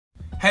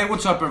Hey,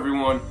 what's up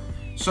everyone?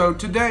 So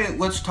today,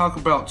 let's talk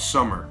about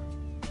summer.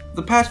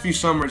 The past few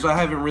summers, I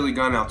haven't really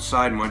gone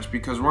outside much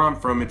because where I'm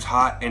from, it's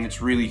hot and it's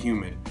really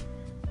humid.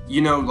 You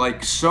know,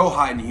 like so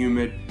hot and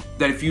humid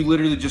that if you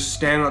literally just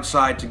stand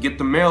outside to get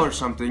the mail or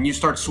something, you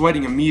start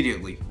sweating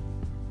immediately.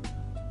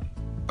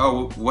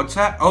 Oh, what's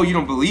that? Oh, you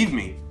don't believe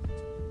me?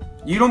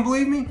 You don't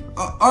believe me?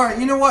 Alright,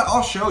 you know what?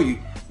 I'll show you.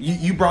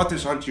 You brought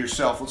this onto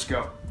yourself. Let's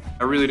go.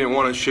 I really didn't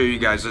want to show you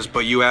guys this,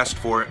 but you asked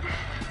for it.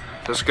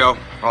 Let's go,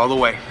 all the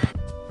way.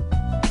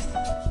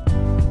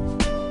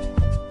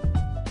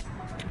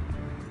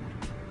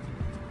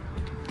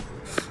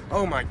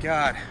 Oh my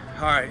God,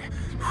 all right.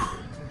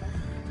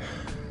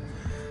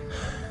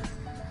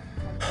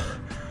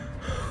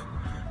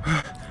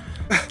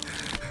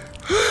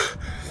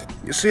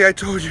 You see, I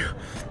told you,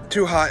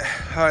 too hot.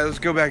 All right, let's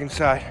go back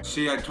inside.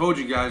 See, I told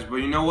you guys, but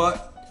you know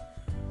what?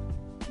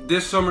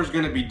 This summer's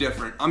gonna be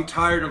different. I'm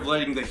tired of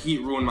letting the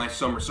heat ruin my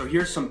summer, so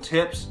here's some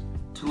tips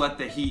to let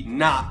the heat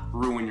not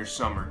ruin your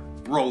summer.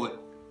 Roll it.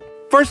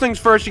 First things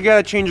first, you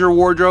gotta change your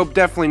wardrobe.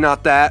 Definitely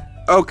not that.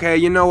 Okay,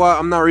 you know what?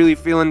 I'm not really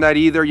feeling that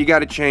either. You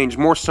gotta change.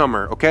 More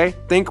summer, okay?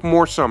 Think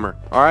more summer.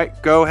 All right,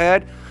 go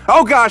ahead.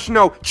 Oh gosh,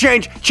 no.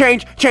 Change.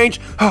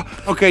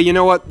 Okay, you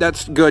know what?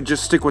 That's good.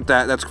 Just stick with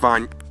that. That's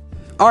fine.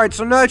 All right,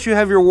 so now that you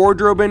have your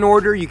wardrobe in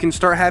order, you can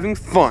start having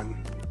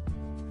fun.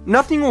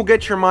 Nothing will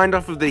get your mind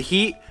off of the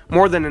heat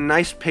more than a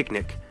nice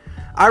picnic.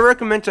 I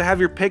recommend to have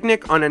your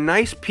picnic on a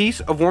nice piece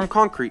of warm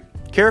concrete.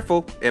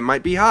 Careful, it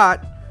might be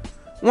hot.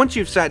 Once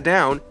you've sat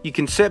down, you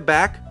can sit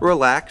back,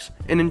 relax,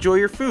 and enjoy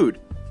your food.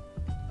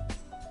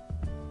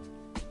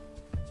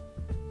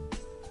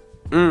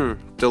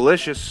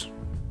 Delicious.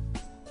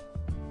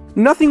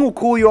 Nothing will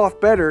cool you off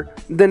better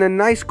than a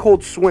nice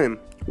cold swim.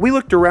 We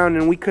looked around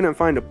and we couldn't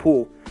find a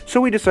pool, so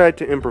we decided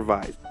to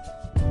improvise.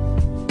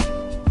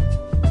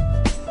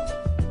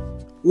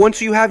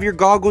 Once you have your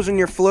goggles and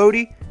your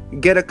floaty,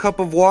 get a cup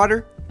of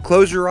water,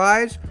 close your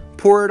eyes,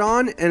 pour it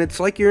on, and it's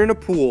like you're in a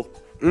pool.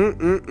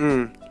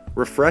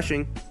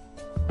 Refreshing.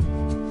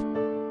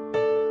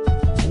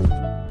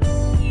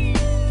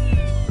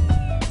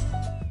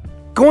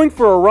 Going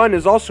for a run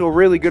is also a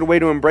really good way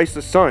to embrace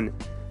the sun.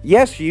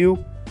 Yes,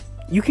 you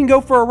can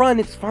go for a run,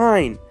 it's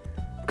fine.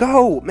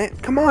 Go, man,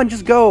 come on,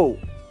 just go.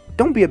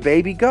 Don't be a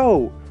baby,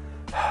 go.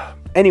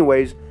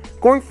 Anyways,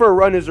 going for a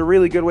run is a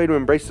really good way to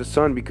embrace the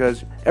sun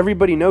because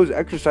everybody knows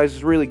exercise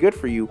is really good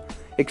for you.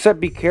 Except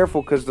be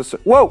careful because the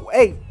sun... Whoa,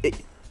 hey,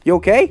 you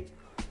okay?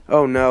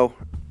 Oh no.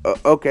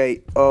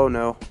 Okay, oh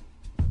no.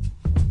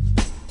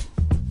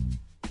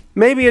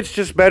 Maybe it's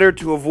just better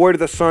to avoid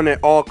the sun at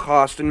all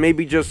costs and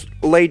maybe just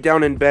lay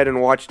down in bed and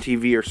watch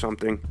TV or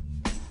something.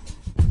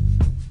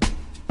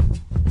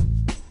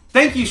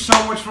 Thank you so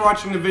much for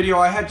watching the video.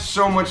 I had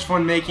so much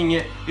fun making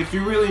it. If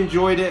you really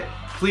enjoyed it,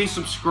 please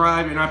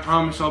subscribe and I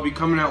promise I'll be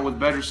coming out with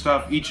better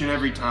stuff each and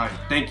every time.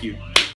 Thank you.